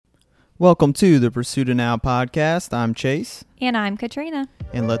Welcome to the Pursuit of Now podcast. I'm Chase. And I'm Katrina.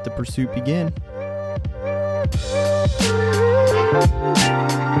 And let the pursuit begin.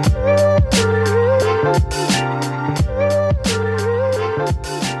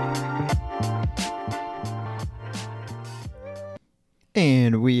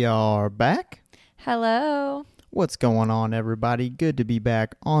 And we are back. Hello. What's going on, everybody? Good to be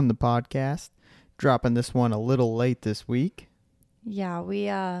back on the podcast. Dropping this one a little late this week. Yeah,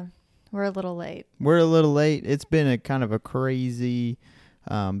 we're a little late. We're a little late. It's been a kind of a crazy,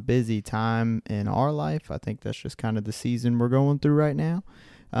 busy time in our life. I think that's just kind of the season we're going through right now.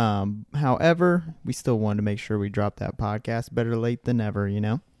 However, we still wanted to make sure we drop that podcast. Better late than never, you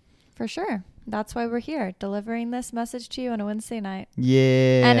know? For sure. That's why we're here, delivering this message to you on a Wednesday night.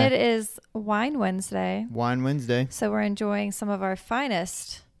 Yeah. And it is Wine Wednesday. Wine Wednesday. So we're enjoying some of our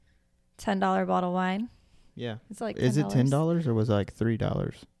finest $10 bottle wine. Yeah. It's like $10. Is it $10 or was it like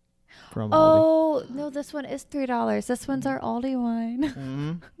 $3 from Aldi? Oh, no, this one is $3. This one's our Aldi wine.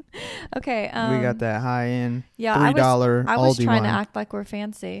 Mm-hmm. Okay. We got that high-end yeah, $3 Aldi I was trying wine. to act like we're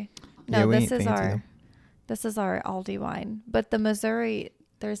fancy. No, Yeah, we this ain't is fancy, this is our Aldi wine. But the Missouri,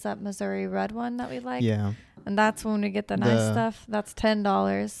 there's that Missouri red one that we like. Yeah. And that's when we get the nice stuff. That's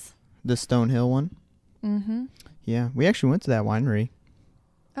 $10. The Stonehill one? Mm-hmm. Yeah. We actually went to that winery.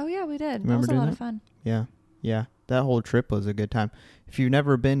 Oh, yeah, we did. Remember that was a lot doing of fun. Yeah. Yeah. That whole trip was a good time. If you've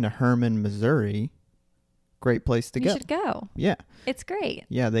never been to Hermann, Missouri, great place to go. You should go. Yeah. It's great.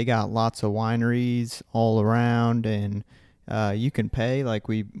 Yeah, they got lots of wineries all around, and you can pay. Like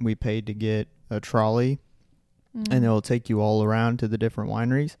we paid to get a trolley, and it'll take you all around to the different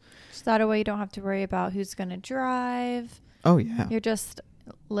wineries. So that way you don't have to worry about who's going to drive. Oh, yeah. You're just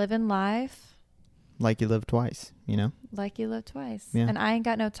living life. Like you live twice, you know? Like you live twice. Yeah. And I ain't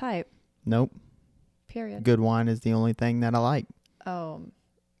got no type. Nope. Period. Good wine is the only thing that I like. Oh.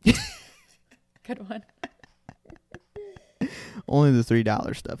 Good one. Only the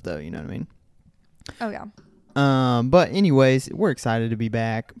 $3 stuff, though, you know what I mean? Oh, yeah. But anyways, we're excited to be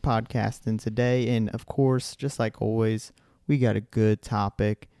back podcasting today. And of course, just like always, we got a good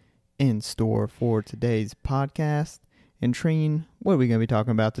topic in store for today's podcast. And Trine, what are we going to be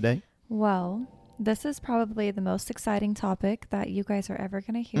talking about today? Well, this is probably the most exciting topic that you guys are ever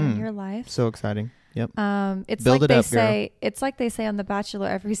going to hear in your life. So exciting. Yep. It's Build like it they up, say, it's like they say on The Bachelor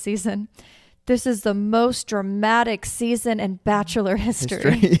every season. This is the most dramatic season in Bachelor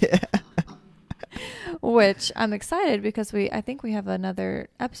history. Yeah. Which I'm excited because I think we have another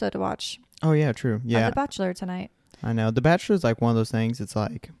episode to watch. Oh, yeah, true. Yeah. Of The Bachelor tonight. I know. The Bachelor is like one of those things. It's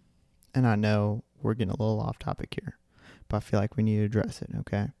like, and I know we're getting a little off topic here, but I feel like we need to address it.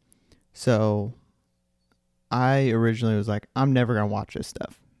 Okay. So I originally was like, I'm never going to watch this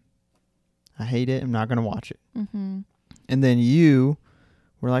stuff. I hate it. I'm not going to watch it. Mm-hmm. And then you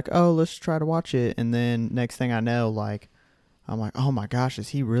were like, oh, let's try to watch it. And then next thing I know, like, I'm like, oh my gosh, is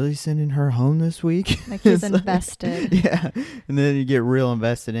he really sending her home this week? Like he's invested. Yeah. And then you get real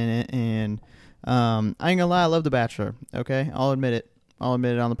invested in it. And I ain't gonna lie, I love The Bachelor. Okay. I'll admit it. I'll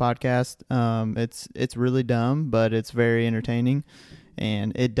admit it on the podcast. It's really dumb, but it's very entertaining.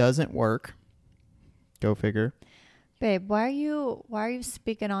 And it doesn't work. Go figure. Babe, why are you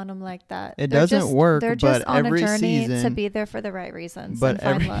speaking on them like that? It doesn't work, They're just but on every a journey season, to be there for the right reasons but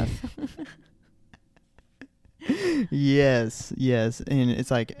and find love. Yes. And it's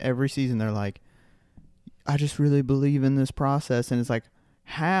like every season they're like, I just really believe in this process. And it's like,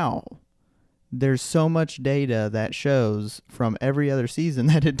 how? There's so much data that shows from every other season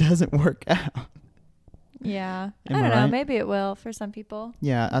that it doesn't work out. Yeah. Am I don't I know. right? Maybe it will for some people.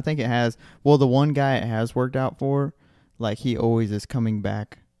 Yeah, I think it has. Well, the one guy it has worked out for, like he always is coming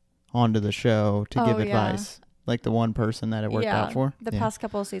back onto the show to give advice. Like the one person that it worked out for. The past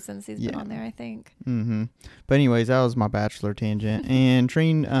couple of seasons he's been on there, I think. Mm-hmm. But anyways, that was my Bachelor tangent. And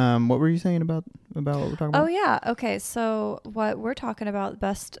Trine, what were you saying about what we're talking about? Oh, yeah. Okay. So what we're talking about,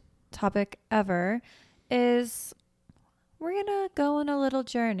 best topic ever, is we're going to go on a little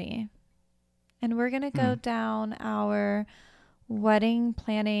journey. And we're going to go down our wedding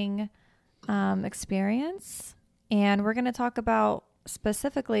planning experience. And we're going to talk about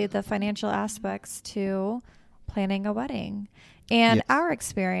specifically the financial aspects to planning a wedding and our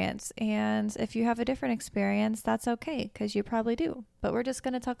experience. And if you have a different experience, that's okay, because you probably do. But we're just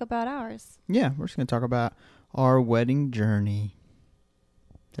going to talk about ours. Yeah, we're just going to talk about our wedding journey.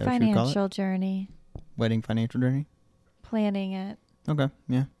 Is that what you would call it? Financial journey. Wedding financial journey? Planning it. Okay,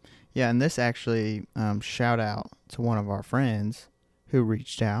 yeah. Yeah, and this actually, shout out to one of our friends who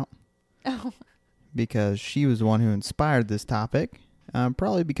reached out. Oh. Because she was the one who inspired this topic.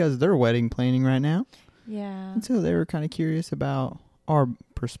 Probably because they're wedding planning right now. Yeah. And so they were kind of curious about our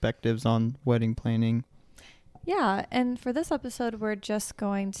perspectives on wedding planning. Yeah, and for this episode, we're just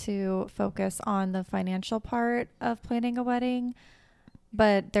going to focus on the financial part of planning a wedding,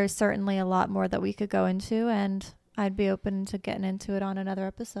 but there's certainly a lot more that we could go into, and I'd be open to getting into it on another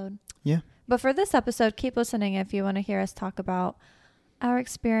episode. Yeah. But for this episode, keep listening if you want to hear us talk about our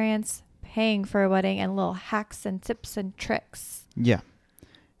experience paying for a wedding and little hacks and tips and tricks. Yeah,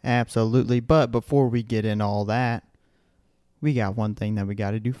 absolutely. But before we get into all that, we got one thing that we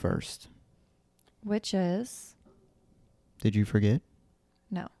got to do first. Which is? Did you forget?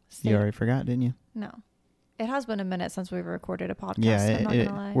 No. You already forgot, didn't you? No. It has been a minute since we've recorded a podcast. Yeah, I'm not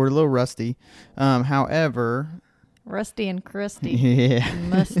gonna lie. we're a little rusty. However... Rusty and crusty. Yeah.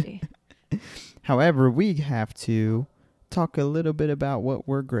 Musty. However, we have to talk a little bit about what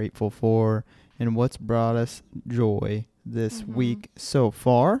we're grateful for and what's brought us joy this week so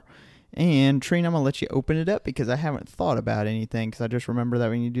far. And Trina, I'm going to let you open it up because I haven't thought about anything because I just remember that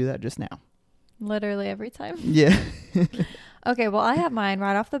when you do that just now. Literally every time. Yeah. Okay, well, I have mine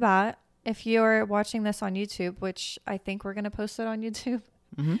right off the bat. If you're watching this on YouTube, which I think we're going to post it on YouTube,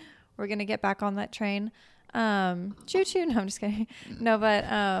 we're going to get back on that train. Choo-choo. No, I'm just kidding. No, but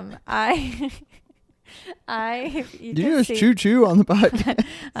you just choo-choo on the podcast.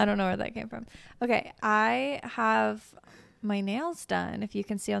 I don't know where that came from. Okay, I have my nails done, if you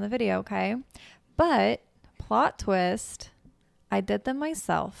can see on the video, okay? But, plot twist, I did them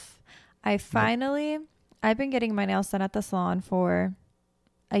myself. I've been getting my nails done at the salon for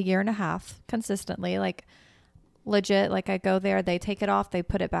a year and a half consistently, like legit, like I go there, they take it off, they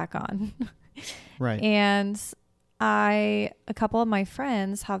put it back on. Right. And a couple of my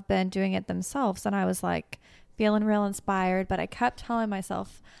friends have been doing it themselves, and I was like feeling real inspired, but I kept telling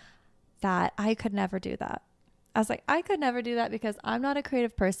myself that I could never do that. I was like, I could never do that because I'm not a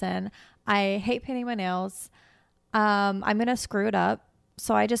creative person. I hate painting my nails. I'm going to screw it up.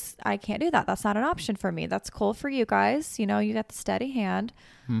 So I can't do that. That's not an option for me. That's cool for you guys. You know, you got the steady hand,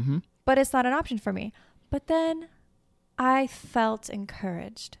 but it's not an option for me. But then I felt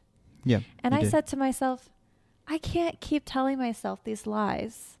encouraged. Yeah. And I said to myself, I can't keep telling myself these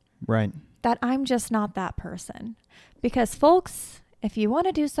lies. Right. That I'm just not that person. Because folks, if you want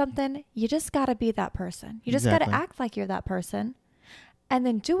to do something, you just got to be that person. You just got to act like you're that person and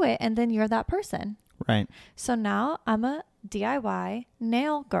then do it. And then you're that person. Right. So now I'm a DIY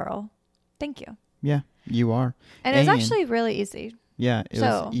nail girl. Thank you. Yeah, you are. And it's actually really easy. Yeah, it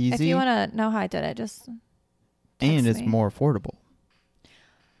was easy. If you want to know how I did it, just and it's more affordable.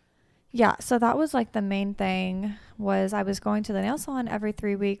 Yeah, so that was like the main thing was I was going to the nail salon every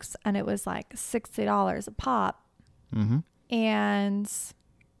 3 weeks and it was like $60 a pop. And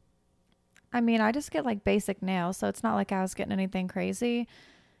I mean, I just get like basic nails, so it's not like I was getting anything crazy.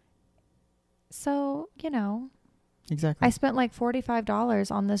 So, you know, exactly. I spent like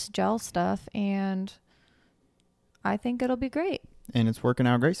 $45 on this gel stuff and I think it'll be great. And it's working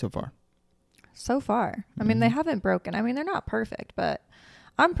out great so far. So far. I mean, they haven't broken. I mean, they're not perfect, but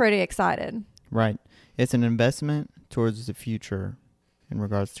I'm pretty excited. Right. It's an investment towards the future in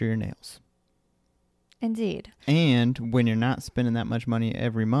regards to your nails. Indeed. And when you're not spending that much money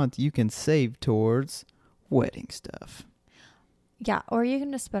every month, you can save towards wedding stuff. Yeah, or you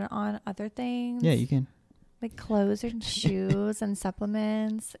can just spend it on other things. Yeah, you can. Like clothes and shoes and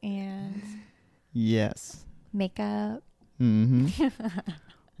supplements and... Yes. Makeup.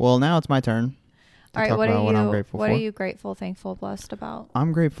 Well, now it's my turn. All right, what are you grateful, thankful, blessed about?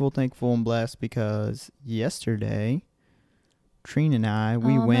 I'm grateful, thankful, and blessed because yesterday, Trina and I,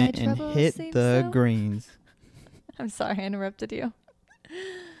 we went and hit the greens. I'm sorry, I interrupted you.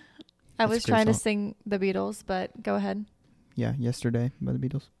 I was trying to sing the Beatles, but go ahead. Yeah, Yesterday by the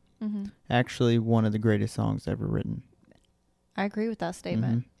Beatles. Actually, one of the greatest songs ever written. I agree with that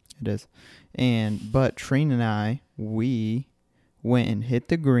statement. It is. But Trina and I, we went and hit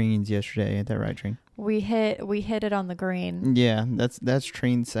the greens yesterday. Ain't that right, Trina? We hit it on the green. Yeah, that's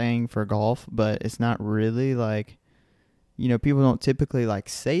Trina's saying for golf, but it's not really like, you know, people don't typically like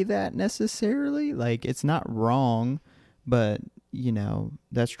say that necessarily. Like, it's not wrong, but you know,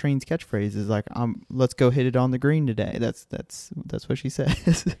 that's Trina's catchphrase is like, let's go hit it on the green today. That's what she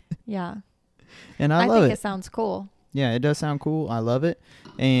says. Yeah. And I love it. I think it sounds cool. Yeah, it does sound cool. I love it.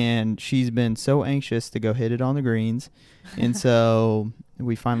 And she's been so anxious to go hit it on the greens. And so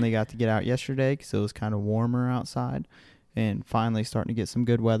we finally got to get out yesterday because it was kind of warmer outside and finally starting to get some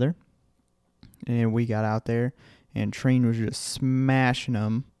good weather. And we got out there and Trina was just smashing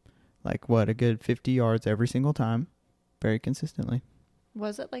them like, a good 50 yards every single time. Very consistently.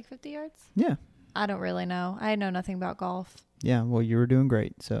 Was it like 50 yards? Yeah. I don't really know. I know nothing about golf. Yeah, well, you were doing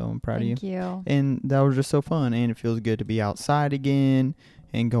great, so I'm proud of you. Thank you. And that was just so fun, and it feels good to be outside again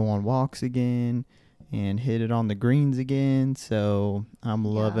and go on walks again and hit it on the greens again. So I'm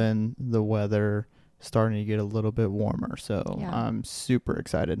loving the weather starting to get a little bit warmer. So I'm super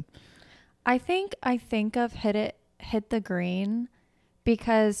excited. I think of hit the green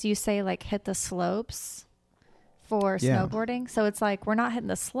because you say like hit the slopes for snowboarding. So it's like we're not hitting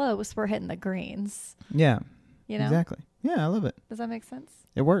the slopes, we're hitting the greens. Yeah. You know? Exactly. Yeah, I love it. Does that make sense?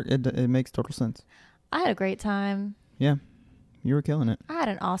 It worked. It makes total sense. I had a great time. Yeah. You were killing it. I had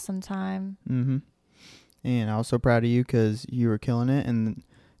an awesome time. Mm-hmm. And I was so proud of you because you were killing it. And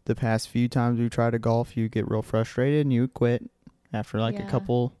the past few times we tried to golf, you get real frustrated and you would quit after like a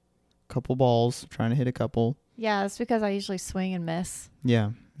couple balls, trying to hit a couple. Yeah, it's because I usually swing and miss.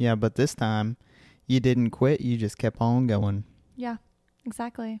 Yeah. Yeah, but this time you didn't quit. You just kept on going. Yeah,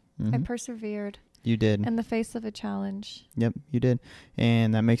 exactly. Mm-hmm. I persevered. You did. In the face of a challenge. Yep, you did.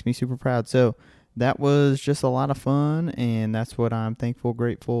 And that makes me super proud. So that was just a lot of fun, and that's what I'm thankful,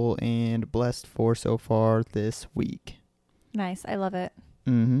 grateful, and blessed for so far this week. Nice. I love it.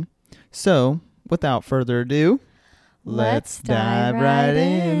 Mm-hmm. So, without further ado, let's dive right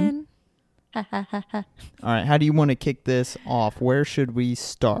in. All right, how do you want to kick this off? Where should we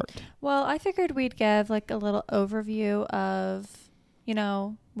start? Well, I figured we'd give like a little overview of, you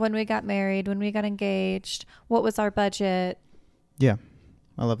know, when we got married, when we got engaged, what was our budget? Yeah,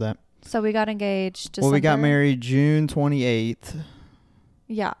 I love that. So we got engaged December. Well, we got married June 28th.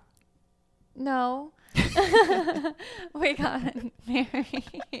 Yeah. No. We got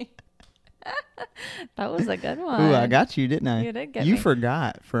married. That was a good one. Ooh, I got you, didn't I? You did get me. You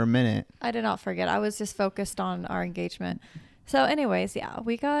forgot for a minute. I did not forget. I was just focused on our engagement. So anyways, yeah,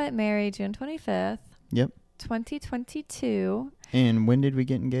 we got married June 25th. Yep. 2022. And when did we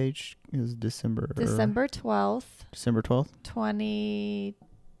get engaged? It was December 12th. December 12th?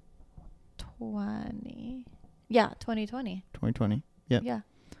 2020. Yeah, 2020. 2020. Yep. Yeah.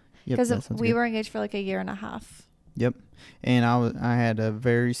 Because we were engaged for like a year and a half. Yep. And I had a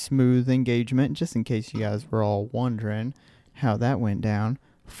very smooth engagement, just in case you guys were all wondering how that went down.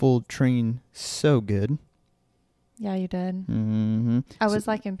 Full train, so good. Yeah, you did. Mm-hmm. I was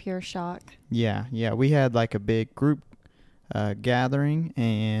like in pure shock. Yeah. We had like a big group gathering,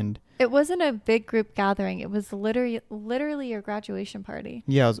 and it wasn't a big group gathering. It was literally your graduation party.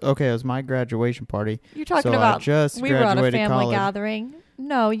 Yeah, it was my graduation party. You're talking about I just we were at a family college. Gathering.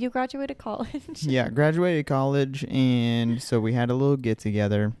 No, you graduated college. Yeah, graduated college, and so we had a little get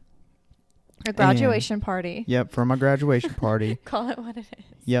together. A graduation party. Yep, for my graduation party. Call it what it is.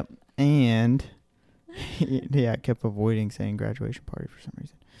 Yep, and yeah, I kept avoiding saying graduation party for some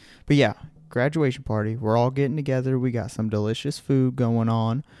reason. But yeah, graduation party. We're all getting together. We got some delicious food going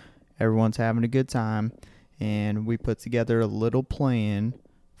on. Everyone's having a good time, and we put together a little plan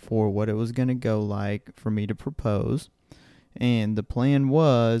for what it was going to go like for me to propose. And the plan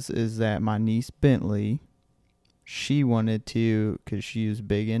is that my niece Bentley, she wanted to, because she was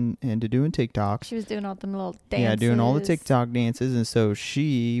big into doing TikToks. She was doing all them little dances. Yeah, doing all the TikTok dances. And so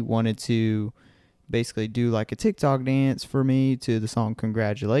she wanted to basically do like a TikTok dance for me to the song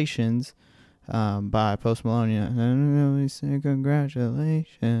Congratulations by Post Malone. You know, we say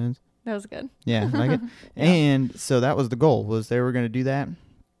congratulations. That was good. Yeah, like it. Yeah. And so that was the goal, was they were going to do that.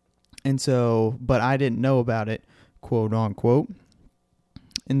 And so, but I didn't know about it, quote unquote.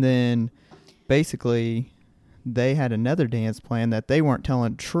 And then basically they had another dance plan that they weren't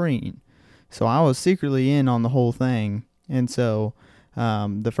telling Treen. So I was secretly in on the whole thing. And so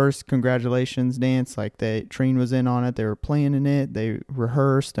the first congratulations dance, like Treen was in on it. They were planning it. They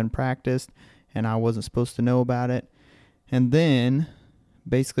rehearsed and practiced, and I wasn't supposed to know about it. And then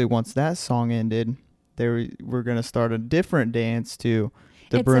basically once that song ended, they were going to start a different dance to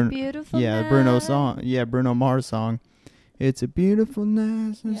the a beautiful night. Bruno Mars song. It's a beautiful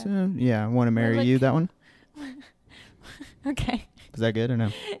night. Yeah, I Want to Marry You, that one. Okay. Was that good or no?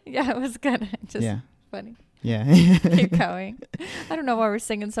 Yeah, it was good. Just funny. Yeah. Keep going. I don't know why we're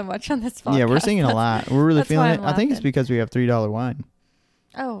singing so much on this podcast. Yeah, we're singing a lot. We're really feeling it. I think it's because we have $3 wine.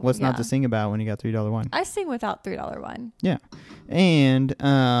 Oh, what's not to sing about when you got $3 wine? I sing without $3 wine. Yeah. And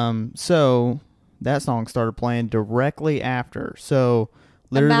so that song started playing directly after. So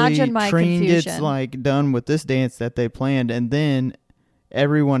literally Treen gets like done with this dance that they planned, and then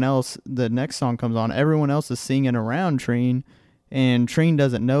everyone else, the next song comes on, everyone else is singing around Treen, and Treen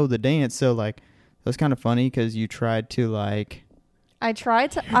doesn't know the dance. So like that's kind of funny because you tried to like I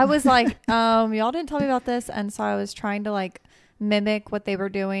was like y'all didn't tell me about this, and so I was trying to like mimic what they were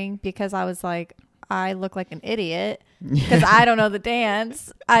doing because I was like I look like an idiot because I don't know the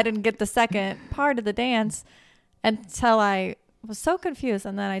dance. I didn't get the second part of the dance until I was so confused.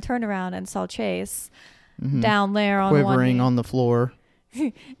 And then I turned around and saw Chase down there on quivering one on the floor.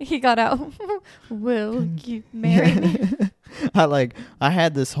 He got out. Will you marry me? I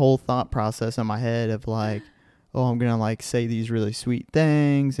had this whole thought process in my head of like, oh, I'm going to like say these really sweet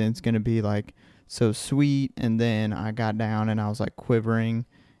things and it's going to be like so sweet. And then I got down and I was like quivering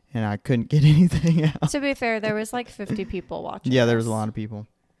and I couldn't get anything out. To be fair, there was like 50 people watching. Yeah, there was a lot of people.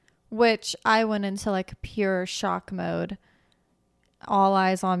 Which I went into like pure shock mode. All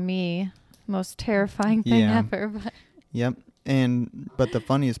eyes on me. Most terrifying thing ever. But. Yep. But the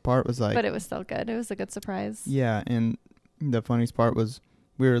funniest part was like... But it was still good. It was a good surprise. Yeah, and the funniest part was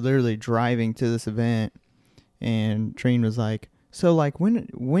we were literally driving to this event and Trine was like, so like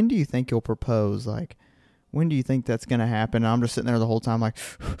when do you think you'll propose? Like, when do you think that's going to happen? And I'm just sitting there the whole time like...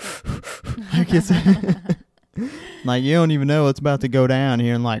 like, you don't even know it's about to go down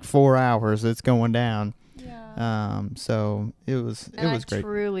here in like 4 hours. It's going down. Yeah. So it was great. I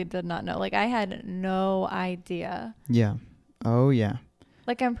truly did not know. Like, I had no idea. Yeah. Oh, yeah.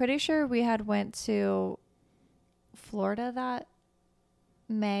 Like, I'm pretty sure we had went to Florida that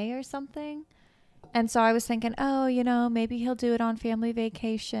May or something. And so I was thinking, oh, you know, maybe he'll do it on family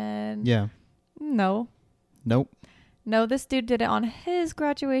vacation. Yeah. No. Nope. No, this dude did it on his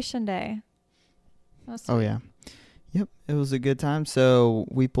graduation day. Oh, yeah. Yep. It was a good time. So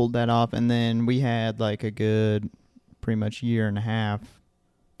we pulled that off. And then we had like a good pretty much year and a half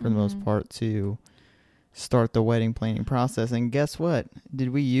for the most part to start the wedding planning process. And guess what? Did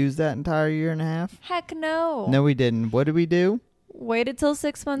we use that entire year and a half? Heck no. No, we didn't. What did we do? Waited till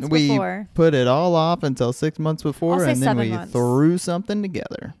 6 months before. We put it all off until 6 months before, and then we 7 months. threw something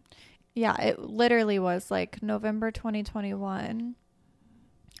together. Yeah, it literally was like November 2021.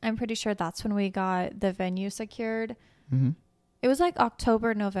 I'm pretty sure that's when we got the venue secured. Mm-hmm. It was like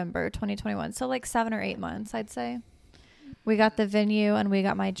October, November 2021. So like 7 or 8 months, I'd say. We got the venue and we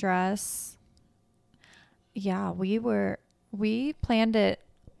got my dress. Yeah, we planned it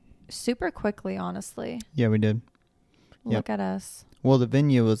super quickly, honestly. Yeah, we did. Look at us. Well, the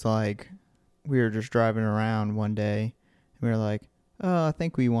venue was like, we were just driving around one day and we were like, oh, I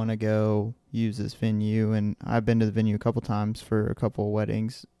think we want to go use this venue. And I've been to the venue a couple times for a couple of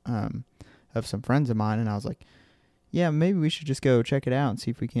weddings of some friends of mine. And I was like, yeah, maybe we should just go check it out and see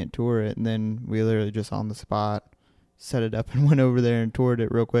if we can't tour it. And then we literally just on the spot set it up and went over there and toured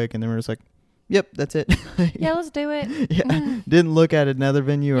it real quick. And then we were just like, yep, that's it. Yeah, let's do it. Yeah, didn't look at another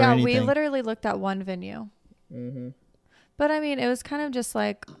venue or anything. Yeah, we literally looked at one venue. Mm-hmm. But I mean, it was kind of just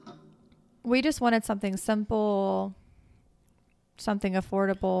like, we just wanted something simple, something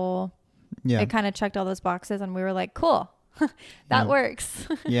affordable. Yeah. It kind of checked all those boxes and we were like, cool, that works.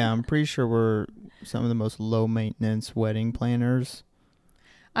 Yeah, I'm pretty sure we're some of the most low maintenance wedding planners.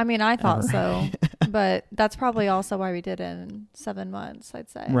 I mean, I thought so, but that's probably also why we did it in 7 months, I'd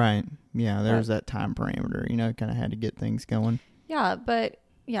say. Right. Yeah, there's that time parameter, kind of had to get things going. Yeah, but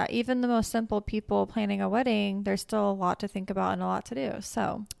yeah, even the most simple people planning a wedding, there's still a lot to think about and a lot to do.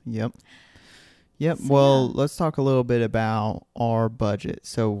 So. Yep. So, well, let's talk a little bit about our budget.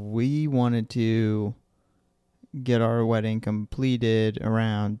 So we wanted to get our wedding completed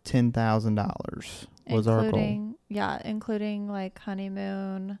around $10,000 was our goal. Yeah, including like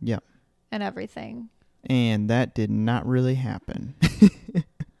honeymoon. Yep. And everything. And that did not really happen.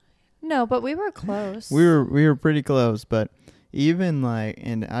 No, but we were close. We were pretty close, but even like,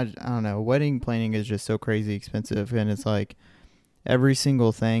 and I don't know, wedding planning is just so crazy expensive, and it's like every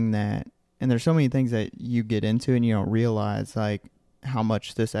single thing that, and there's so many things that you get into and you don't realize like how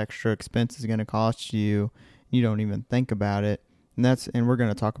much this extra expense is going to cost you. You don't even think about it. And we're going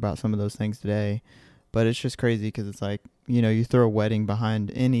to talk about some of those things today, but it's just crazy because it's like, you throw a wedding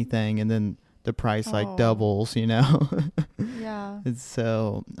behind anything and then the price like doubles, Yeah. And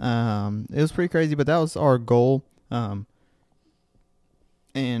so, it was pretty crazy, but that was our goal.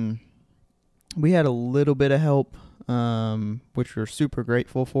 And we had a little bit of help, which we're super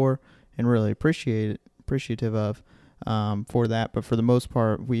grateful for and really appreciative of, for that. But for the most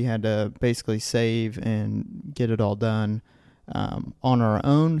part, we had to basically save and get it all done, on our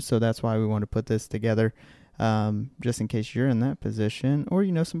own. So that's why we want to put this together, just in case you're in that position or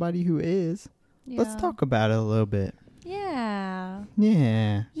somebody who is. Yeah. Let's talk about it a little bit. Yeah.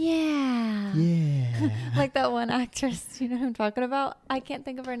 Yeah. Yeah. Yeah. Like that one actress, you know who I'm talking about? I can't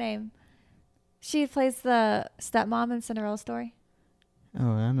think of her name. She plays the stepmom in Cinderella Story.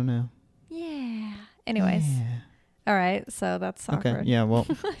 Oh, I don't know. Yeah. Anyways. Yeah. All right. So that's awkward. Okay. Yeah. Well,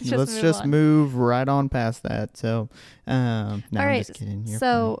 let's just move right on past that. So, no, all right. I'm just kidding.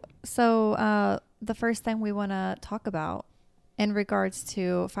 So the first thing we want to talk about in regards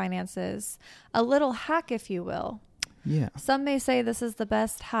to finances. A little hack, if you will. Yeah. Some may say this is the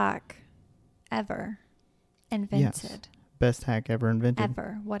best hack ever invented. Yes. Best hack ever invented.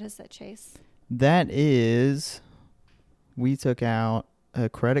 Ever. What is it, Chase? That is, we took out a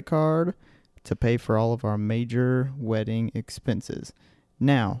credit card to pay for all of our major wedding expenses.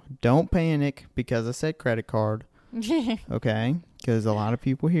 Now, don't panic because I said credit card, okay? Because a lot of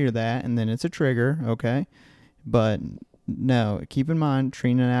people hear that and then it's a trigger, okay? But no, keep in mind,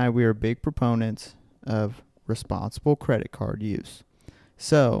 Trina and I, we are big proponents of responsible credit card use.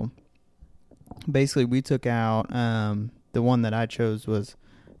 So, basically, we took out, the one that I chose was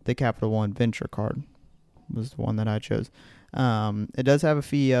the Capital One Venture card was the one that I chose. It does have a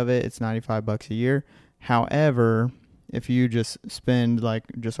fee of it. It's $95 a year. However, if you just spend like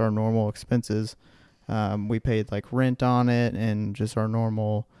just our normal expenses, we paid like rent on it and just our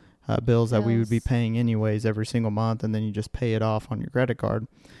normal bills that we would be paying anyways every single month, and then you just pay it off on your credit card.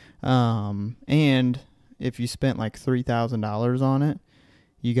 And if you spent like $3,000 on it,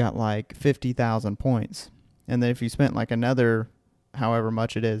 you got like 50,000 points. And then if you spent like another, however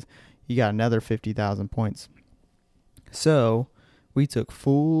much it is, you got another 50,000 points. So we took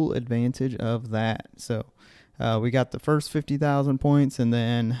full advantage of that. So we got the first 50,000 points, and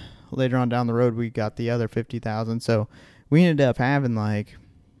then later on down the road, we got the other 50,000. So we ended up having like,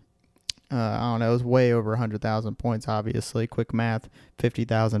 I don't know, it was way over 100,000 points, obviously. Quick math,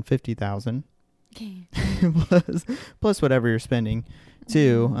 50,000, 50,000. plus whatever you're spending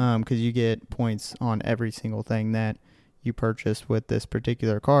too, because you get points on every single thing that you purchase with this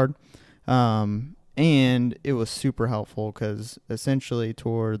particular card. And it was super helpful because essentially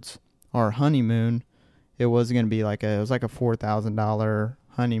towards our honeymoon, it was going to be like it was like a $4,000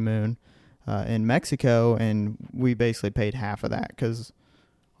 honeymoon in Mexico, and we basically paid half of that because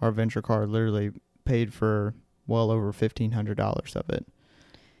our venture card literally paid for well over $1,500 of it.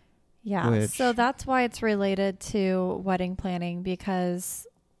 Yeah, so that's why it's related to wedding planning, because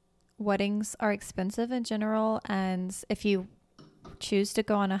weddings are expensive in general, and if you choose to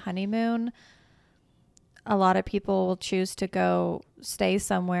go on a honeymoon, a lot of people will choose to go stay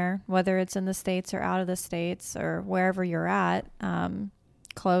somewhere, whether it's in the States or out of the States or wherever you're at,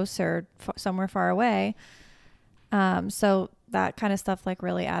 close or somewhere far away. So that kind of stuff like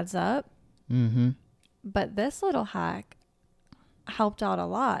really adds up. Mm-hmm. But this little hack helped out a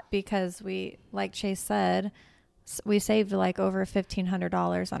lot because we, like Chase said, we saved like over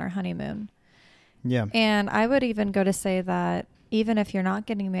 $1,500 on our honeymoon. Yeah. And I would even go to say that even if you're not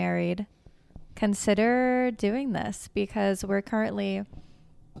getting married, consider doing this, because we're currently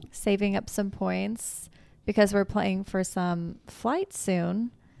saving up some points because we're playing for some flights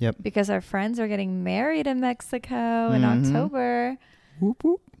soon. Yep. Because our friends are getting married in Mexico in October. Whoop,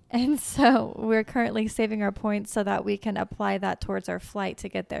 whoop. And so we're currently saving our points so that we can apply that towards our flight to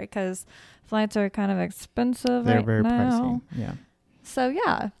get there, because flights are kind of expensive. They're very pricey. Yeah. So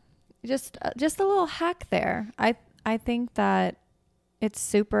yeah, just a little hack there. I think that it's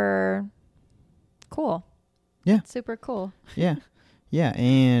super cool. Yeah. It's super cool. Yeah. Yeah.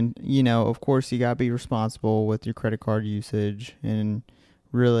 And, you know, of course, you got to be responsible with your credit card usage. And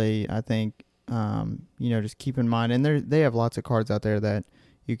really, I think, you know, just keep in mind, and they have lots of cards out there that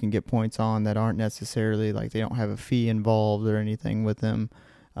you can get points on that aren't necessarily like they don't have a fee involved or anything with them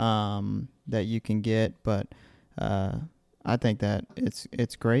that you can get. But I think that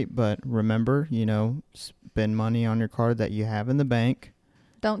it's great. But remember, you know, spend money on your card that you have in the bank.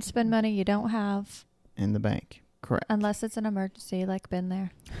 Don't spend money you don't have in the bank. Correct. Unless it's an emergency, like been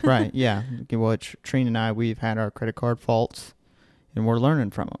there. Right. Yeah. Well, Trina and I, we've had our credit card faults, and we're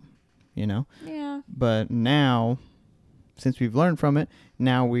learning from them, you know? Yeah. But now, since we've learned from it,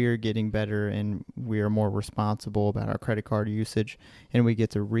 now we are getting better and we are more responsible about our credit card usage, and we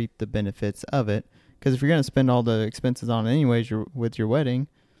get to reap the benefits of it. Because if you're going to spend all the expenses on it anyways with your wedding,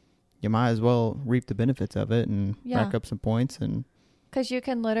 you might as well reap the benefits of it and rack up some points. And because you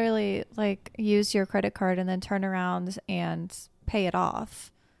can literally like use your credit card and then turn around and pay it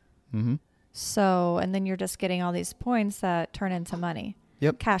off. Mm-hmm. So, and then you're just getting all these points that turn into money.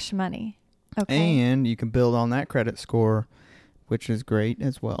 Yep. Cash money. Okay. And you can build on that credit score, which is great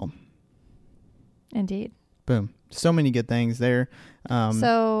as well. Indeed. Boom. So many good things there.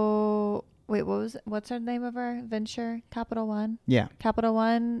 So, wait, what's the name of our venture? Capital One? Yeah. Capital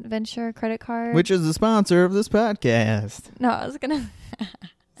One Venture Credit Card. Which is the sponsor of this podcast. No, I was going to...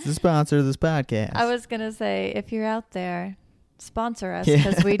 It's the sponsor of this podcast. I was going to say, if you're out there, sponsor us,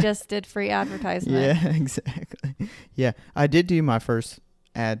 because we just did free advertisement. Yeah, exactly. Yeah, I did do my first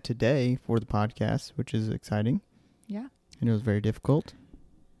ad today for the podcast, which is exciting. Yeah. And it was very difficult.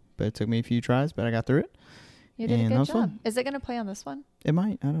 but it took me a few tries, but I got through it. You did a And that good was job. fun. Is it going to play on this one? It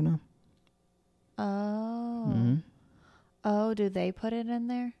might. I don't know. Oh. Mm-hmm. Oh, do they put it in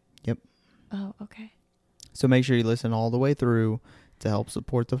there? Yep. Oh, okay. So make sure you listen all the way through to help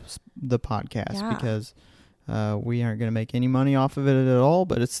support the podcast, Yeah. because we aren't going to make any money off of it at all,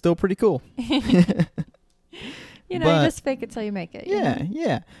 but it's still pretty cool. You But- just fake it till you make it. you Yeah, know?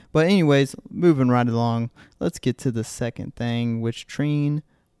 yeah. But anyways, moving right along, let's get to the second thing, which, Treen,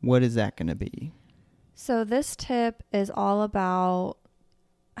 what is that going to be? So this tip is all about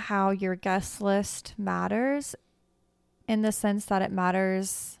how your guest list matters, in the sense that it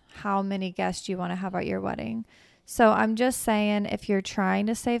matters how many guests you want to have at your wedding. So I'm just saying, if you're trying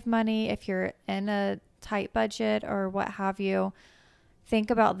to save money, if you're in a tight budget or what have you, think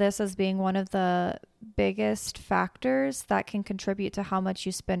about this as being one of the biggest factors that can contribute to how much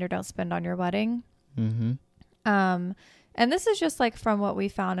you spend or don't spend on your wedding. Mm-hmm. And this is just like from what we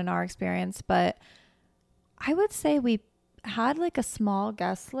found in our experience, but I would say we had like a small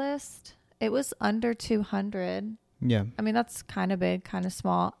guest list. It was under 200. Yeah. I mean, that's kind of big, kind of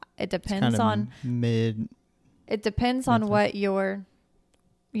small. It It's depends kind of on mid. it depends on mid-size. what your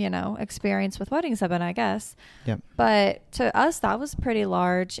experience with weddings have been, I guess. Yep. But to us, that was pretty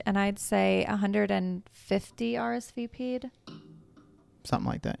large, and I'd say 150 RSVP'd. Something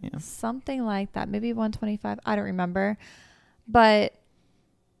like that, yeah. Something like that, maybe 125. I don't remember. But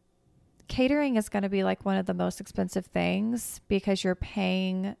catering is going to be like one of the most expensive things, because you're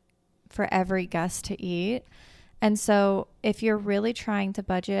paying for every guest to eat. And so if you're really trying to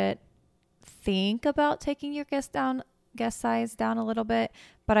budget, think about taking your guest size down a little bit.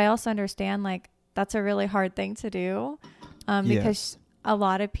 But I also understand, like, that's a really hard thing to do, because Yes. a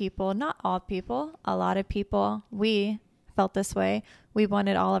lot of people, not all people, a lot of people, we felt this way. We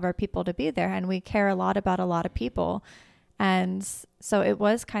wanted all of our people to be there, and we care a lot about a lot of people. And so it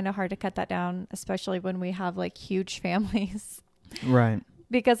was kind of hard to cut that down, especially when we have like huge families. Right.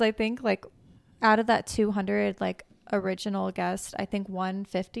 Because I think like out of that 200 like original guests, I think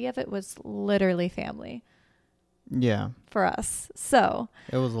 150 of it was literally family Yeah. for us. So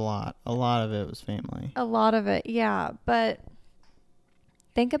It was a lot. A lot of it was family. a lot of it, yeah. But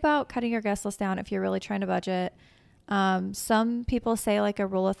think about cutting your guest list down if you're really trying to budget. Some people say like a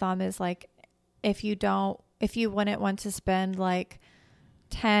rule of thumb is like, if you wouldn't want to spend like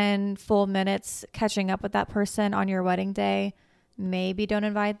 10 full minutes catching up with that person on your wedding day, maybe don't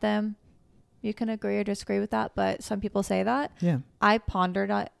invite them. You can agree or disagree with that, but some people say that. Yeah. I pondered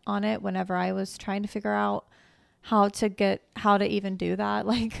on it whenever I was trying to figure out how to even do that.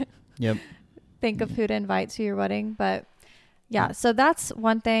 Like, Yep. think of who to invite to your wedding. But yeah, so that's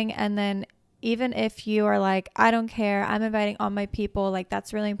one thing. And then even if you are like, I don't care, I'm inviting all my people, like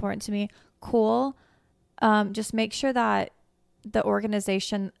that's really important to me, cool. Just make sure that the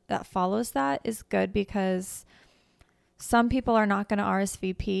organization that follows that is good, because some people are not going to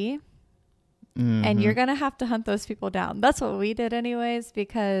RSVP. Mm-hmm. And you're going to have to hunt those people down. That's what we did anyways,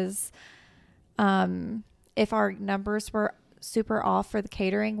 because if our numbers were super off for the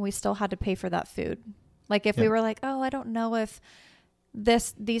catering, we still had to pay for that food. Like if we were like, oh, I don't know if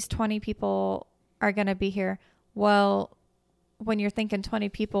these 20 people are going to be here. Well, when you're thinking 20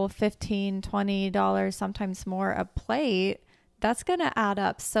 people, $15, $20, sometimes more a plate, that's going to add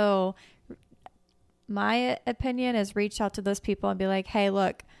up. So my opinion is reach out to those people and be like, hey,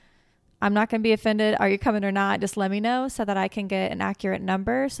 look, I'm not going to be offended. Are you coming or not? Just let me know so that I can get an accurate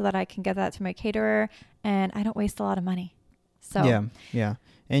number, so that I can get that to my caterer and I don't waste a lot of money. So Yeah.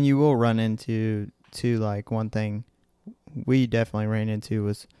 And you will run into like one thing we definitely ran into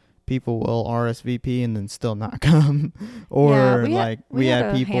was people will RSVP and then still not come. Or yeah, we had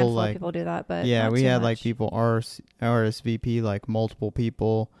had a people handful like of people do that, but yeah, not we too had like much. people RSVP like multiple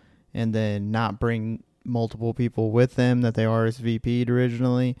people and then not bring multiple people with them that they RSVP'd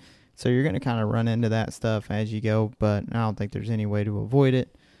originally. So you're going to kind of run into that stuff as you go, but I don't think there's any way to avoid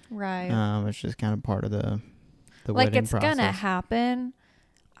it. Right. It's just kind of part of the like wedding it's process. gonna happen.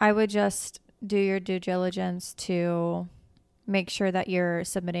 I would just do your due diligence to make sure that you're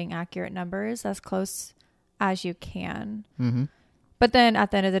submitting accurate numbers as close as you can. Mm-hmm. But then at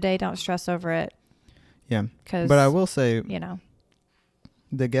the end of the day, don't stress over it. Yeah. 'Cause, But I will say, you know,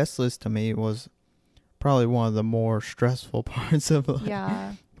 the guest list to me was probably one of the more stressful parts of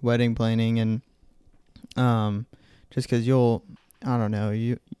yeah. wedding planning, and just because you'll have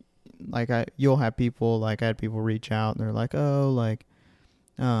people, like I had people reach out and they're like, oh, like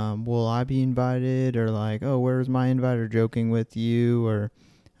will I be invited, or like, oh, where's my invite, or joking with you, or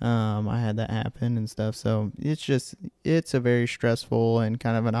I had that happen and stuff. So it's a very stressful and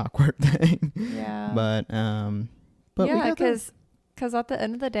kind of an awkward thing. Yeah. But we yeah, got through. because Because at the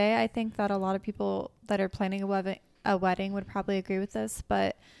end of the day, I think that a lot of people that are planning a wedding would probably agree with this,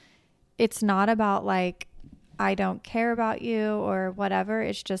 but it's not about like, I don't care about you or whatever.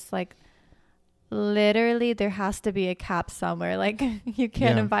 It's just like, literally there has to be a cap somewhere. Like you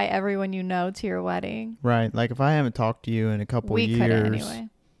can't invite everyone you know to your wedding. Right. Like if I haven't talked to you in a couple We years, couldn't anyway.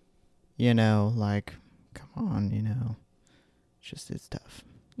 You know, like, come on, you know, it's tough.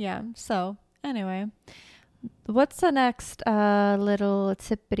 Yeah. So anyway, what's the next little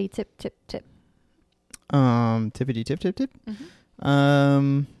tip? Tippity tip.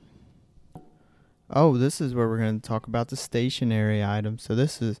 Mm-hmm. Oh, this is where we're going to talk about the stationery items. So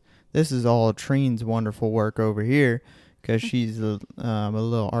this is all Treen's wonderful work over here, because she's a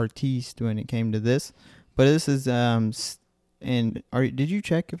little artiste when it came to this. But this is did you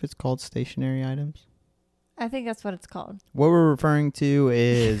check if it's called stationery items? I think that's what it's called. What we're referring to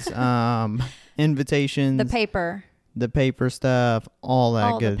is invitations, the paper stuff, all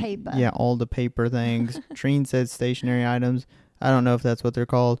that good. The paper. Yeah, all the paper things. Treen said stationery items. I don't know if that's what they're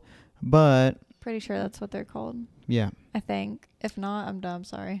called, but pretty sure that's what they're called. Yeah. I think. If not, I'm dumb.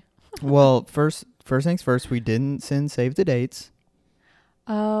 Sorry. Well, first things first, we didn't send save the dates.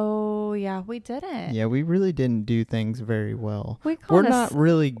 Oh, yeah, we didn't. Yeah, we really didn't do things very well. We're not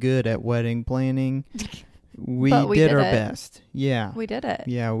really good at wedding planning. We did our best. Yeah. We did it.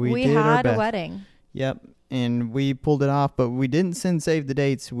 Yeah, we did our best. We had a wedding. Yep. And we pulled it off, but we didn't save the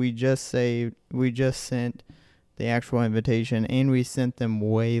dates. We just sent the actual invitation, and we sent them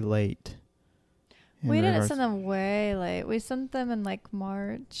way late. We didn't send them way late. We sent them in like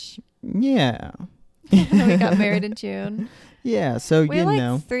March. Yeah. We got married in June. Yeah, so we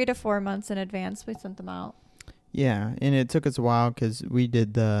know. 3 to 4 months in advance we sent them out. Yeah, and it took us a while because we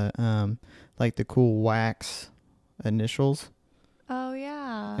did the like the cool wax initials. Oh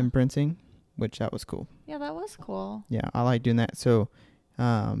yeah. Imprinting, which that was cool. Yeah, that was cool. Yeah, I like doing that. So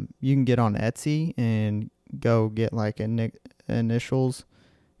you can get on Etsy and go get like initials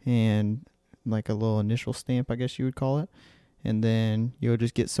and like a little initial stamp, I guess you would call it. And then you'll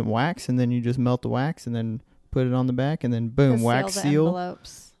just get some wax, and then you just melt the wax and then put it on the back, and then boom, wax seal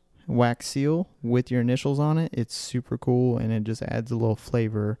with your initials on it. It's super cool, and it just adds a little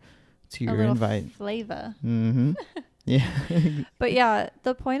flavor to your invite. Flavor. Mm-hmm. Yeah. But yeah,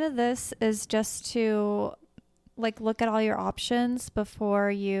 the point of this is just to like look at all your options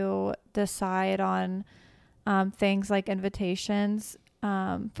before you decide on things like invitations.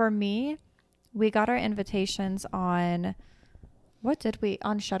 For me, we got our invitations on, what did we,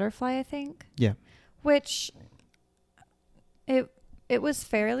 on Shutterfly, I think? Yeah. Which it was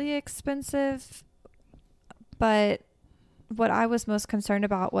fairly expensive, but what I was most concerned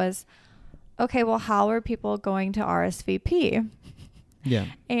about was, okay, well, how are people going to RSVP? Yeah.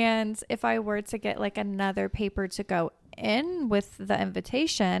 And if I were to get like another paper to go in with the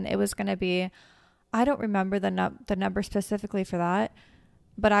invitation, it was going to be, I don't remember the number specifically for that,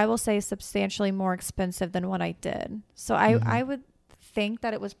 but I will say substantially more expensive than what I did. So I would think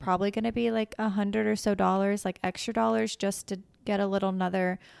that it was probably going to be like $100 or so, like extra dollars, just to get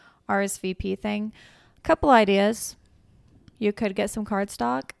another RSVP thing. A couple ideas. You could get some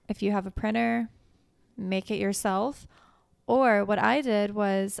cardstock. If you have a printer, make it yourself. Or what I did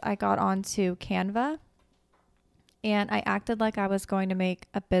was I got onto Canva and I acted like I was going to make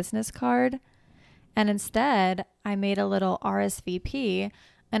a business card. And instead, I made a little RSVP.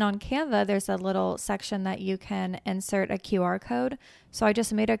 And on Canva, there's a little section that you can insert a QR code. So I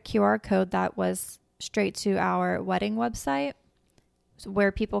just made a QR code that was straight to our wedding website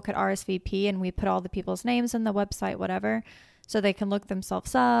where people could RSVP, and we put all the people's names in the website, whatever, so they can look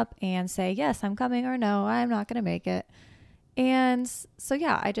themselves up and say, yes, I'm coming, or no, I'm not going to make it. And so,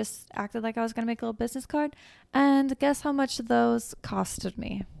 yeah, I just acted like I was going to make a little business card. And guess how much those costed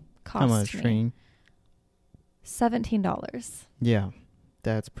me? How much, Treen? $17. Yeah.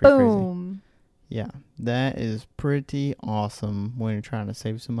 That's pretty Boom. Crazy. Yeah, that is pretty awesome when you're trying to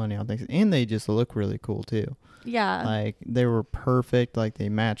save some money on things. And they just look really cool, too. Yeah. Like, they were perfect. Like, they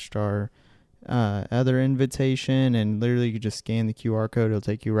matched our other invitation. And literally, you just scan the QR code. It'll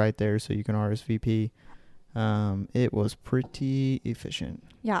take you right there so you can RSVP. It was pretty efficient.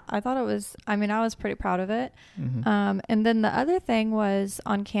 Yeah, I thought it was, I was pretty proud of it. Mm-hmm. And then the other thing was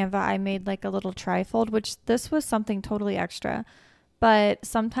on Canva, I made like a little trifold, which this was something totally extra. But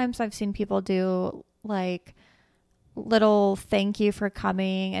sometimes I've seen people do like little thank you for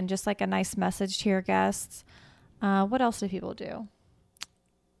coming and just like a nice message to your guests. What else do people do?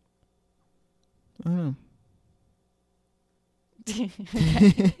 I don't know.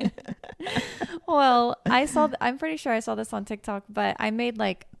 Well, I'm pretty sure I saw this on TikTok, but I made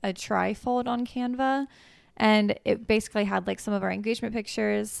like a trifold on Canva, And it basically had like some of our engagement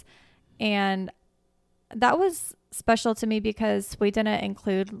pictures. And that was special to me because we didn't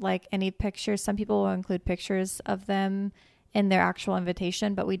include like any pictures. Some people will include pictures of them in their actual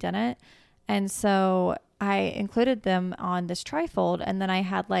invitation, but we didn't. And so I included them on this trifold. And then I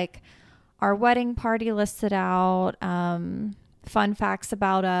had like our wedding party listed out, fun facts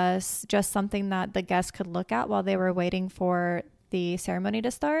about us, just something that the guests could look at while they were waiting for the ceremony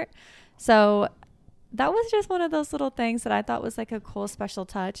to start. So that was just one of those little things that I thought was like a cool special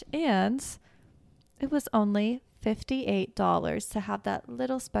touch. And it was only $58 to have that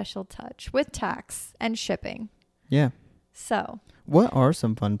little special touch with tax and shipping. Yeah. So what are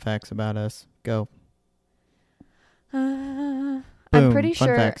some fun facts about us? Go. I'm Boom, pretty fun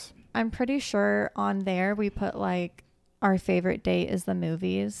sure. facts. I'm pretty sure on there we put like our favorite date is the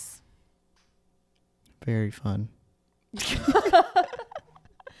movies. Very fun.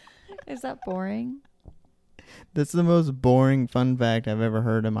 Is that boring? That's the most boring fun fact I've ever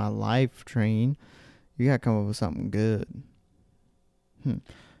heard in my life, Train. You gotta come up with something good.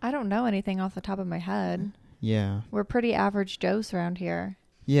 I don't know anything off the top of my head. Yeah. We're pretty average Joes around here.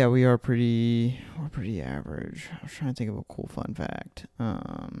 Yeah, we're pretty average. I was trying to think of a cool fun fact.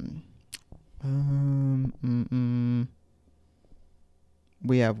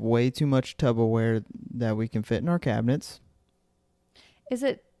 We have way too much Tupperware that we can fit in our cabinets. Is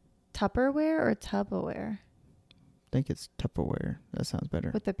it Tupperware or Tupperware? I think it's Tupperware. That sounds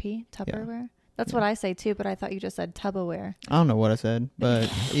better. With the P? Tupperware? Yeah. That's what I say too, but I thought you just said Tupperware. I don't know what I said,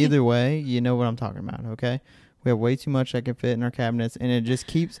 but either way, you know what I'm talking about, okay? We have way too much that can fit in our cabinets, and it just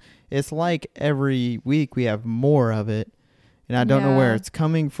keeps, it's like every week we have more of it, and I don't know where it's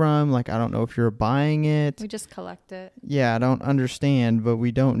coming from. Like, I don't know if you're buying it. We just collect it. Yeah, I don't understand, but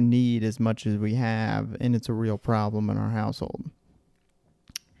we don't need as much as we have, and it's a real problem in our household.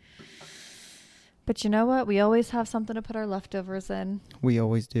 But you know what? We always have something to put our leftovers in. We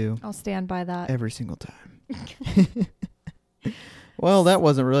always do. I'll stand by that. Every single time. Well, that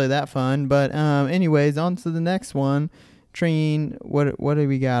wasn't really that fun, but anyways, on to the next one. Trine, what do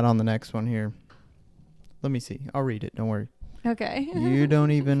we got on the next one here? Let me see. I'll read it. Don't worry. Okay. You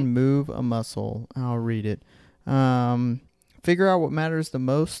don't even move a muscle. I'll read it. Figure out what matters the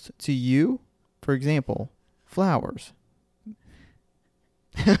most to you. For example, flowers.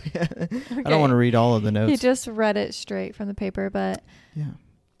 Okay. I don't want to read all of the notes. He just read it straight from the paper, but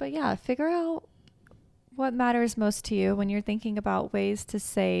yeah, figure out what matters most to you when you're thinking about ways to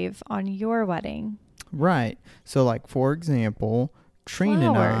save on your wedding. Right. So, like, for example, Trine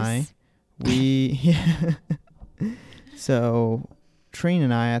and I, so Trine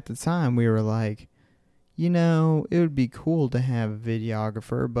and I at the time, we were like, you know, it would be cool to have a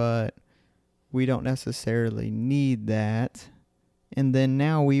videographer, but we don't necessarily need that. And then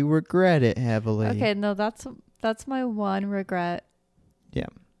now we regret it heavily. Okay, no, that's my one regret. Yeah.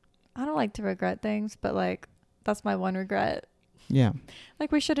 I don't like to regret things, but like that's my one regret. Yeah.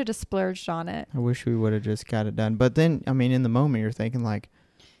 Like we should have just splurged on it. I wish we would have just got it done. But then, I mean, in the moment, you're thinking like,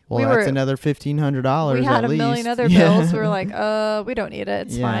 well, that's another $1,500 We had at a million least. other bills. We were like, we don't need it.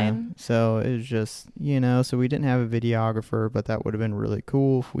 It's fine. So it was just, so we didn't have a videographer, but that would have been really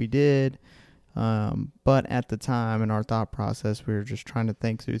cool if we did. But at the time in our thought process, we were just trying to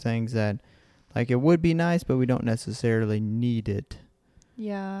think through things that like it would be nice, but we don't necessarily need it.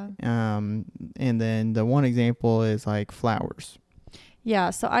 Yeah. And then the one example is like flowers.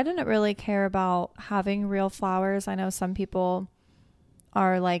 Yeah. So I didn't really care about having real flowers. I know some people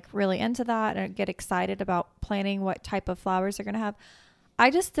are like really into that and get excited about planning what type of flowers they're going to have.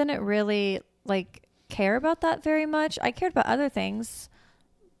 I just didn't really like care about that very much. I cared about other things,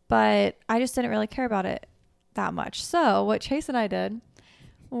 but I just didn't really care about it that much. So what Chase and I did,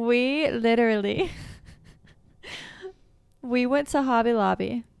 we literally, we went to Hobby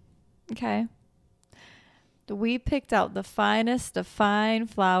Lobby. Okay. We picked out the finest of fine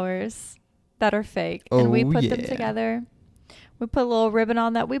flowers that are fake. And we put them together. We put a little ribbon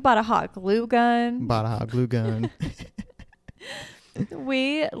on that. We bought a hot glue gun.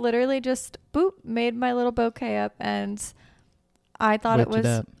 We literally just made my little bouquet up, and I thought it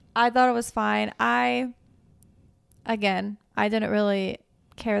was fine. I didn't really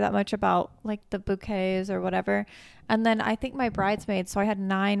care that much about like the bouquets or whatever. And then I think my bridesmaids, so I had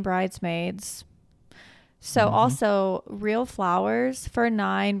 9 bridesmaids. So also real flowers for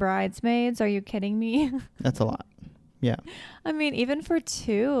 9 bridesmaids. Are you kidding me? That's a lot. Yeah. I mean, even for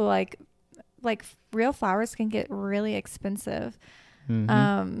 2, like real flowers can get really expensive.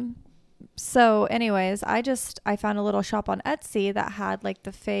 Mm-hmm. So anyways, I found a little shop on Etsy that had like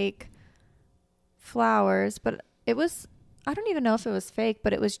the fake flowers, but it was, I don't even know if it was fake,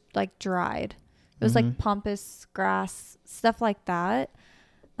 but it was like dried. It was like pampas grass, stuff like that.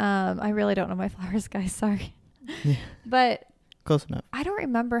 I really don't know my flowers, guys. Sorry. Yeah. But close enough. I don't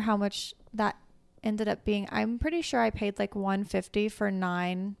remember how much that ended up being. I'm pretty sure I paid like $150 for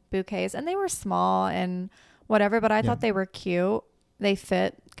 9 bouquets, and they were small and whatever, but I thought they were cute. They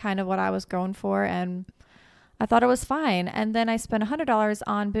fit kind of what I was going for, and I thought it was fine. And then I spent $100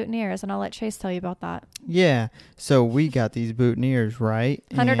 on boutonnieres, and I'll let Chase tell you about that. Yeah. So we got these boutonnieres, right?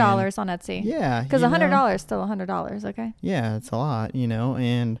 $100 on Etsy. Yeah. Because $100 is still $100, okay? Yeah, it's a lot,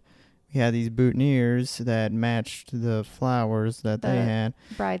 and we had these boutonnieres that matched the flowers that they had.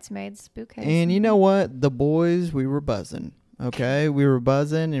 Bridesmaids bouquets. And you know what? The boys, we were buzzing, okay? We were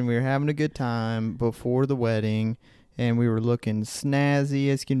buzzing, and we were having a good time before the wedding. And we were looking snazzy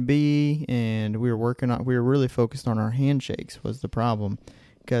as can be, and we were really focused on our handshakes was the problem,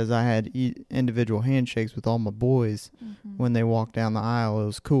 because I had individual handshakes with all my boys when they walked down the aisle. It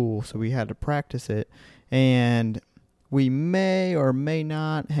was cool, so we had to practice it. And we may or may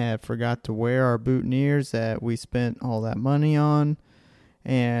not have forgot to wear our boutonnieres that we spent all that money on,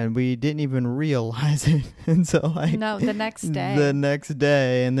 and we didn't even realize it until the next day. The next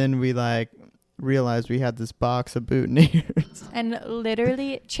day, and then we realized we had this box of boutonnieres. And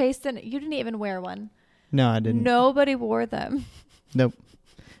literally, Chase, you didn't even wear one. No, I didn't. Nobody wore them. Nope.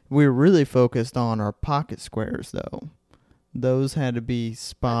 We were really focused on our pocket squares, though. Those had to be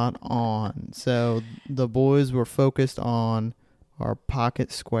spot on. So the boys were focused on our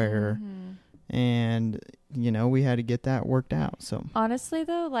pocket square. And, we had to get that worked out. So honestly,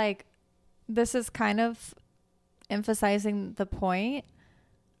 though, this is kind of emphasizing the point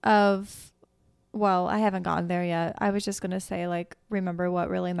of... Well, I haven't gotten there yet. I was just going to say, remember what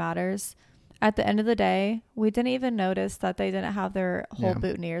really matters. At the end of the day, we didn't even notice that they didn't have their whole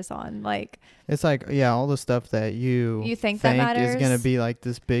boutonnieres on. It's all the stuff that you think that matters is going to be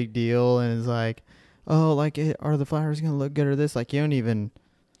this big deal, and it's are the flowers going to look good or this? You don't even...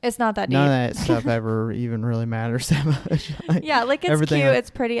 It's not that deep. None of that stuff ever even really matters that much. It's cute, it's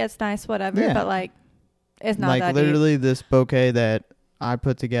pretty, it's nice, whatever, but it's not that literally deep. This bouquet that I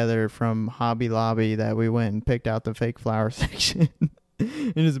put together from Hobby Lobby that we went and picked out the fake flower section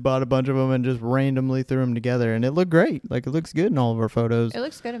and just bought a bunch of them and just randomly threw them together, and it looked great. It looks good in all of our photos. It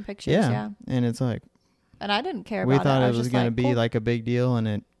looks good in pictures. Yeah. And it's and I didn't care about it. it. We thought it was going to be cool. A big deal, and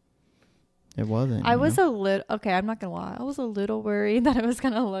it wasn't. I was a little, okay, I'm not going to lie. I was a little worried that it was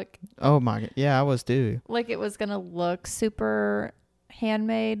going to look. Oh my God. Yeah, I was too. It was going to look super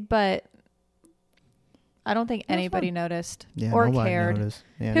handmade, but I don't think anybody noticed or cared. Noticed.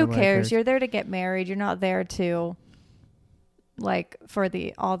 Yeah, who cares? You're there to get married. You're not there to for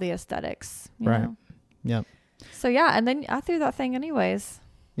all the aesthetics. You know? Yep. So yeah, and then I threw that thing anyways.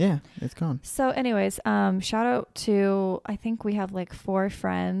 Yeah, it's gone. So anyways, shout out to, I think we have 4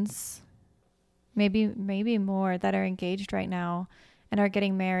 friends, maybe more, that are engaged right now and are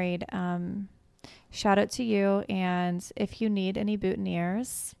getting married. Shout out to you, and if you need any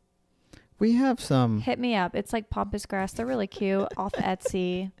boutonnieres, we have some. Hit me up. It's pampas grass. They're really cute off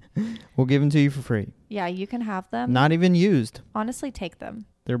Etsy. We'll give them to you for free. Yeah, you can have them. Not even used. Honestly, take them.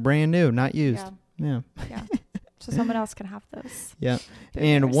 They're brand new, not used. Yeah. So someone else can have those. Yeah.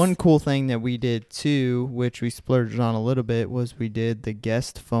 And one cool thing that we did too, which we splurged on a little bit, was we did the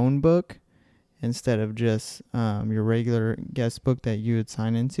guest phone book instead of just your regular guest book that you would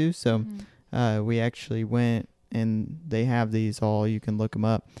sign into. So we actually went, and they have these all, you can look them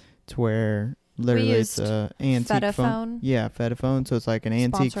up, to where literally it's an antique phone. Yeah, Fetaphone. So it's like an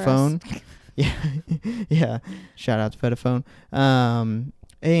antique phone. Yeah. Shout out to Fetaphone.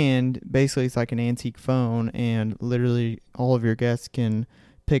 And basically it's like an antique phone, and literally all of your guests can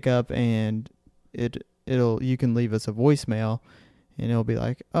pick up, and you can leave us a voicemail, and it'll be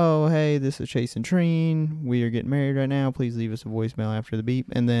like, oh, hey, this is Chase and Treen. We are getting married right now. Please leave us a voicemail after the beep.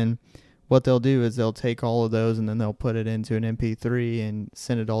 And then what they'll do is they'll take all of those, and then they'll put it into an MP3 and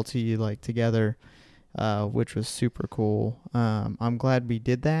send it all to you together, which was super cool. I'm glad we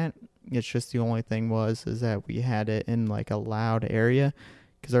did that. It's just the only thing is that we had it in a loud area,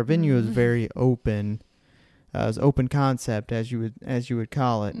 because our venue is very open. It was open concept, as you would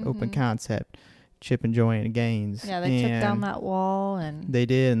call it, open concept. Chip and Joanna Gaines. Yeah, they took down that wall, and they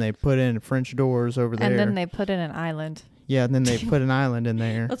did, and they put in French doors over there. And then they put in an island. Yeah, and then they put an island in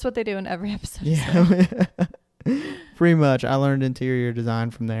there. That's what they do in every episode. Yeah. Pretty much. I learned interior design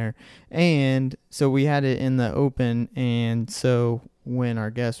from there. And so we had it in the open, and so when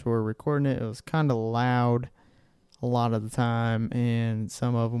our guests were recording it, it was kind of loud a lot of the time, and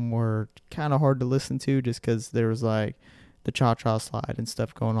some of them were kind of hard to listen to just because there was the cha-cha slide and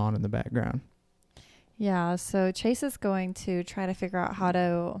stuff going on in the background. Yeah, so Chase is going to try to figure out how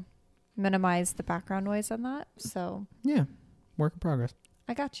to minimize the background noise on that. So Yeah, work in progress.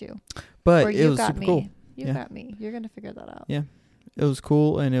 I got you. But Or it you was got super me. cool. You Yeah. got me. You're going to figure that out. Yeah. It was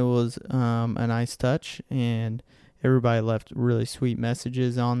cool, and it was a nice touch, and everybody left really sweet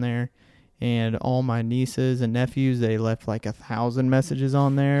messages on there. And all my nieces and nephews, they left like 1,000 messages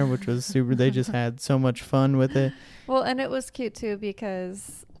on there, which was super. They just had so much fun with it. Well, and it was cute too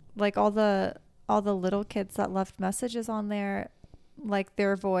because like all the little kids that left messages on there, like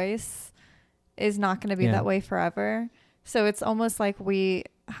their voice is not going to be that way forever. So it's almost like we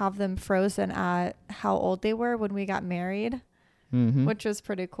have them frozen at how old they were when we got married, which was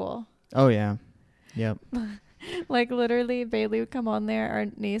pretty cool. Oh, yeah. Yep. Like literally Bailey would come on there, our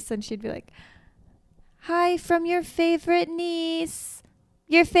niece, and she'd be like, "Hi from your favorite niece.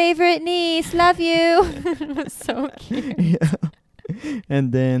 Your favorite niece. Love you." It was so cute. Yeah.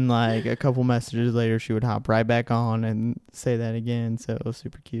 And then like a couple messages later, she would hop right back on and say that again. So it was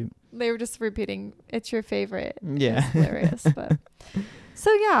super cute. They were just repeating, "It's your favorite." Yeah. It's hilarious. But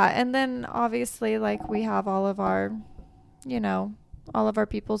so yeah, and then obviously like we have all of our, all of our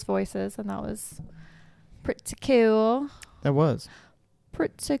people's voices, and that was pretty cool. That was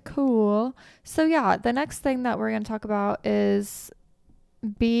Pretty cool. So yeah, the next thing that we're going to talk about is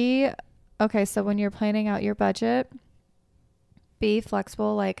okay, so when you're planning out your budget, be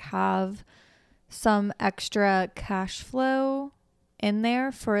flexible, like have some extra cash flow in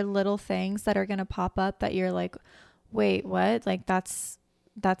there for little things that are going to pop up that you're like, wait, what? Like that's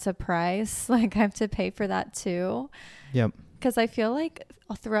a price. Like I have to pay for that too. Yep. Because I feel like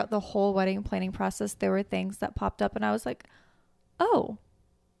throughout the whole wedding planning process, there were things that popped up and I was like, oh,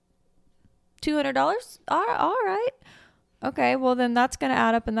 $200? All right. Okay, well then that's going to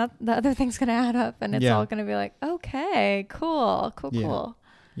add up and the other thing's going to add up and it's all going to be like, okay, cool.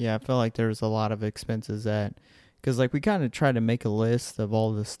 Yeah, I felt like there was a lot of expenses because like we kind of tried to make a list of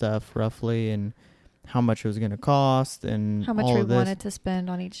all the stuff roughly and how much it was going to cost and how much all we of this. wanted to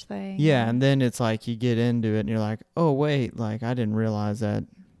spend on each thing. Yeah, and then it's like you get into it and you're like, oh wait, like I didn't realize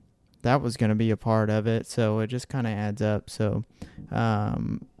that was going to be a part of it. So it just kind of adds up. So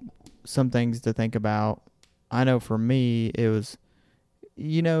some things to think about. I know for me, it was,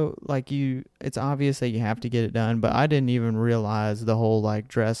 it's obvious that you have to get it done, but I didn't even realize the whole like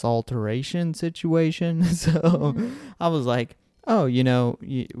dress alteration situation. So I was like, oh,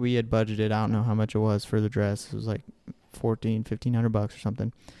 we had budgeted, I don't know how much it was for the dress. It was like $1,500 or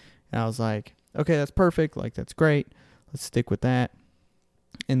something. And I was like, okay, that's perfect. Like, that's great. Let's stick with that.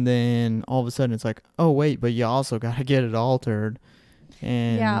 And then all of a sudden it's like, oh, wait, but you also got to get it altered.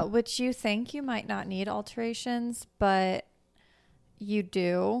 And yeah, which you think you might not need alterations, but you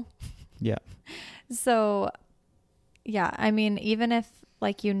do. Yeah. So, yeah, I mean, even if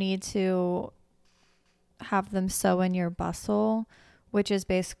like you need to have them sew in your bustle, which is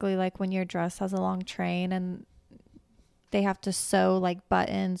basically like when your dress has a long train and they have to sew like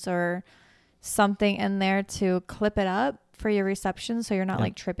buttons or something in there to clip it up for your reception so you're not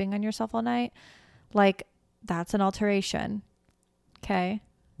like tripping on yourself all night. Like that's an alteration. Okay.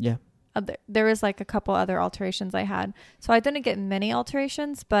 Yeah. There was like a couple other alterations I had. So I didn't get many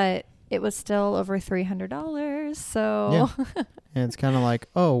alterations, but it was still over $300. So yeah. And it's kind of like,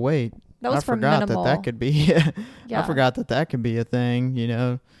 oh, wait. That was I for forgot minimal. that could be Yeah. I forgot that could be a thing,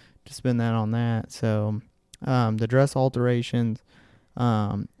 to spend that on that. So the dress alterations,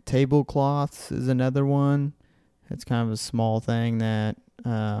 tablecloths is another one. It's kind of a small thing that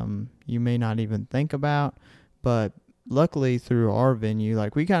you may not even think about, but luckily through our venue,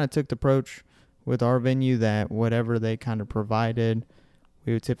 like we kind of took the approach with our venue that whatever they kind of provided,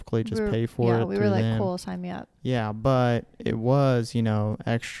 we would typically just pay for it. Yeah, we were like, them. cool, sign me up. Yeah, but it was,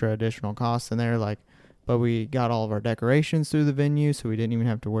 extra additional costs in there. Like, but we got all of our decorations through the venue, so we didn't even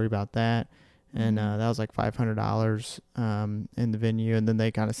have to worry about that. And that was like $500 in the venue, and then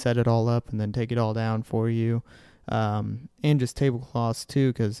they kind of set it all up and then take it all down for you. And just tablecloths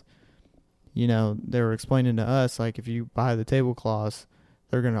too, because they were explaining to us, like, if you buy the tablecloths,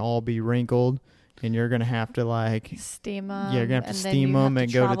 they're going to all be wrinkled and you're going to have to like steam them. Yeah, you're going to have to steam them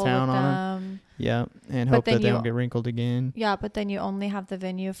and go to town on them. Yeah. And hope that they don't get wrinkled again. Yeah. But then you only have the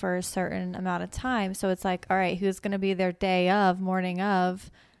venue for a certain amount of time. So it's like, all right, who's going to be there morning of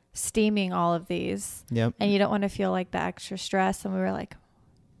steaming all of these? Yep. And you don't want to feel like the extra stress. And we were like,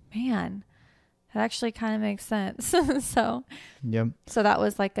 man, that actually kind of makes sense. So that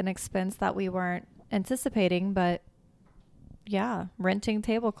was like an expense that we weren't anticipating, but yeah, renting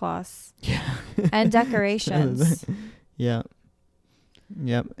tablecloths and decorations. Yeah.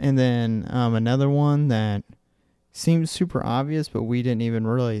 Yep. And then another one that seems super obvious, but we didn't even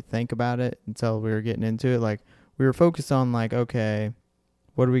really think about it until we were getting into it. Like we were focused on like, okay,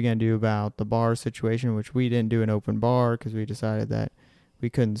 what are we going to do about the bar situation, which we didn't do an open bar because we decided that we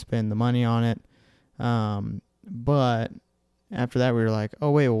couldn't spend the money on it. But after that, we were like,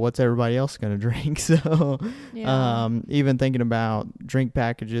 oh, wait, well, what's everybody else going to drink? So even thinking about drink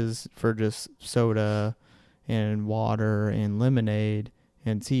packages for just soda and water and lemonade,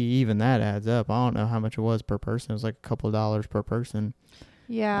 and see, even that adds up. I don't know how much it was per person. It was like a couple of dollars per person.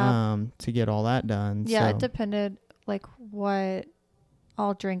 Yeah. To get all that done. Yeah, so. it depended like what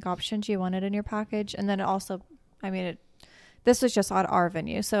all drink options you wanted in your package. And then it also, this was just at our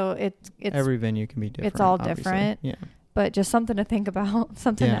venue. So it's every venue can be different. It's all obviously. different. Yeah. But just something to think about,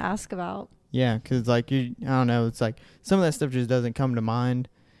 something to ask about. Yeah, because like I don't know, it's like some of that stuff just doesn't come to mind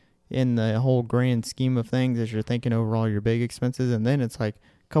in the whole grand scheme of things as you're thinking over all your big expenses. And then it's like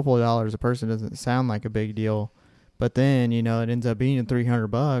a couple of dollars a person doesn't sound like a big deal. But then, it ends up being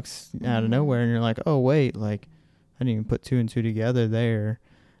 $300 out of nowhere. And you're like, oh, wait, like I didn't even put two and two together there.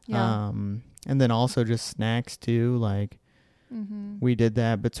 Yeah. And then also just snacks too. Like we did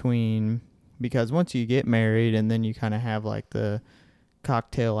that because once you get married and then you kind of have like the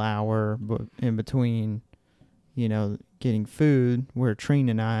cocktail hour in between, getting food, where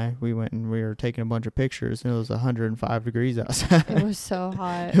Trina and I, we went and we were taking a bunch of pictures and it was 105 degrees outside. It was so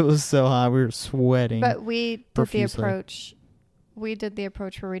hot. It was so hot. We were sweating. But we did profusely. the approach. We did the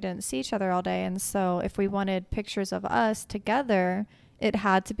approach where we didn't see each other all day. And so if we wanted pictures of us together, it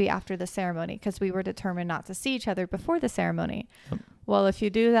had to be after the ceremony because we were determined not to see each other before the ceremony. Yep. Well, if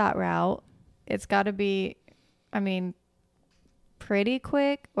you do that route, it's got to be, pretty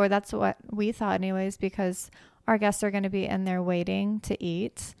quick, or that's what we thought anyways, because our guests are going to be in there waiting to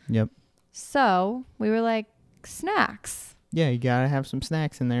eat. Yep. So we were like, snacks. Yeah, you got to have some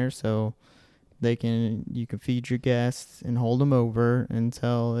snacks in there so you can feed your guests and hold them over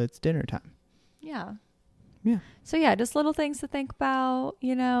until it's dinner time. Yeah. Yeah. So yeah, just little things to think about,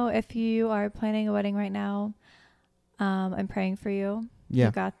 if you are planning a wedding right now. I'm praying for you. Yeah.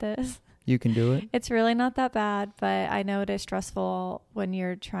 You got this. You can do it. It's really not that bad, but I know it is stressful when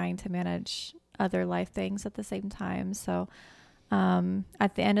you're trying to manage other life things at the same time. So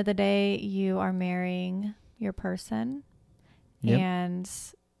at the end of the day, you are marrying your person. Yep. And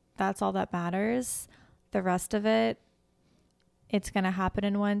that's all that matters. The rest of it, it's going to happen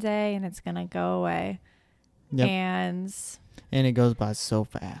in one day and it's going to go away. Yep. And it goes by so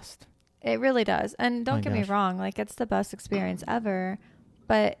fast. It really does. And don't get me wrong, like it's the best experience ever,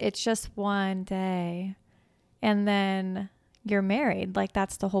 but it's just one day. And then you're married. Like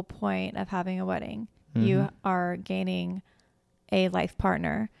that's the whole point of having a wedding. Mm-hmm. You are gaining a life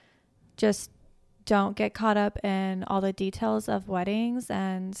partner. Just don't get caught up in all the details of weddings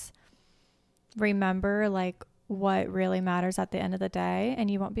and remember like what really matters at the end of the day, and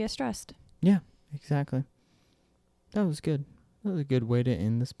you won't be as stressed. Yeah, exactly. That was good. That was a good way to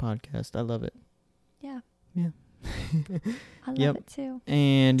end this podcast. I love it. Yeah. Yeah. I love it too.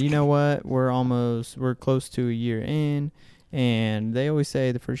 And you know what? We're close to a year in, and they always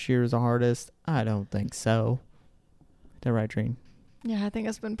say the first year is the hardest. I don't think so. Is that right, Trine? Yeah, I think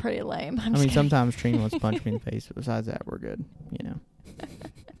it's been pretty lame. Sometimes Trine wants to punch me in the face, but besides that, we're good,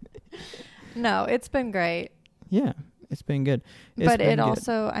 No, it's been great. Yeah, it's been good.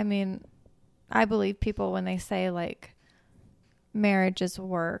 Also, I believe people when they say like marriage is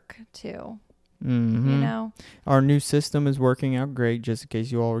work too. Mm-hmm. Our new system is working out great. Just in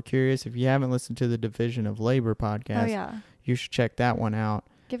case you all were curious, if you haven't listened to the Division of Labor podcast, you should check that one out.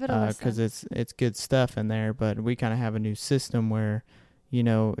 Give it a listen because it's good stuff in there. But we kind of have a new system where,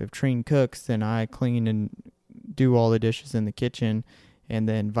 if Trine cooks, then I clean and do all the dishes in the kitchen, and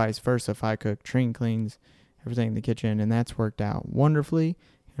then vice versa. If I cook, Trine cleans everything in the kitchen, and that's worked out wonderfully.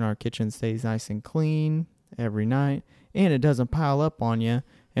 And our kitchen stays nice and clean every night, and it doesn't pile up on you.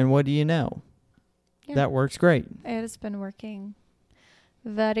 And what do you know? Yeah. That works great. It has been working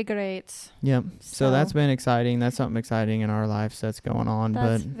very great. Yep. So that's been exciting. That's something exciting in our lives that's going on.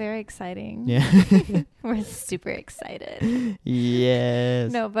 That's very exciting. Yeah. We're super excited.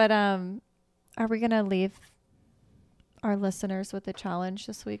 Yes. No, but are we going to leave our listeners with a challenge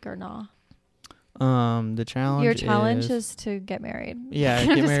this week or not? The challenge Your challenge is to get married. Yeah,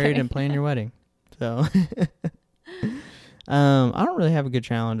 get married and plan your wedding. So I don't really have a good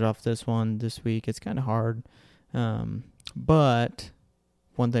challenge off this one this week. It's kind of hard. But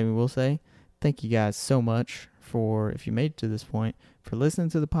one thing we will say, thank you guys so much if you made it to this point, for listening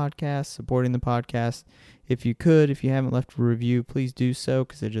to the podcast, supporting the podcast. If you haven't left a review, please do so,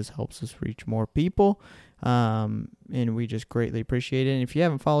 because it just helps us reach more people. And we just greatly appreciate it. And if you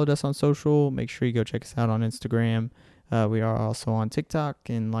haven't followed us on social, make sure you go check us out on Instagram. We are also on TikTok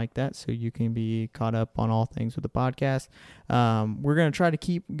and like that, so you can be caught up on all things with the podcast. We're going to try to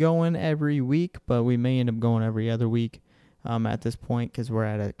keep going every week, but we may end up going every other week at this point because we're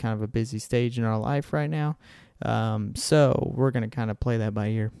at a kind of a busy stage in our life right now. So we're going to kind of play that by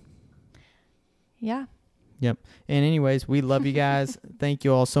ear. Yeah. Yep. And anyways, we love you guys. Thank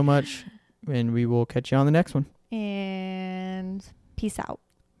you all so much, and we will catch you on the next one. And peace out.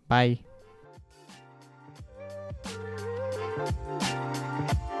 Bye.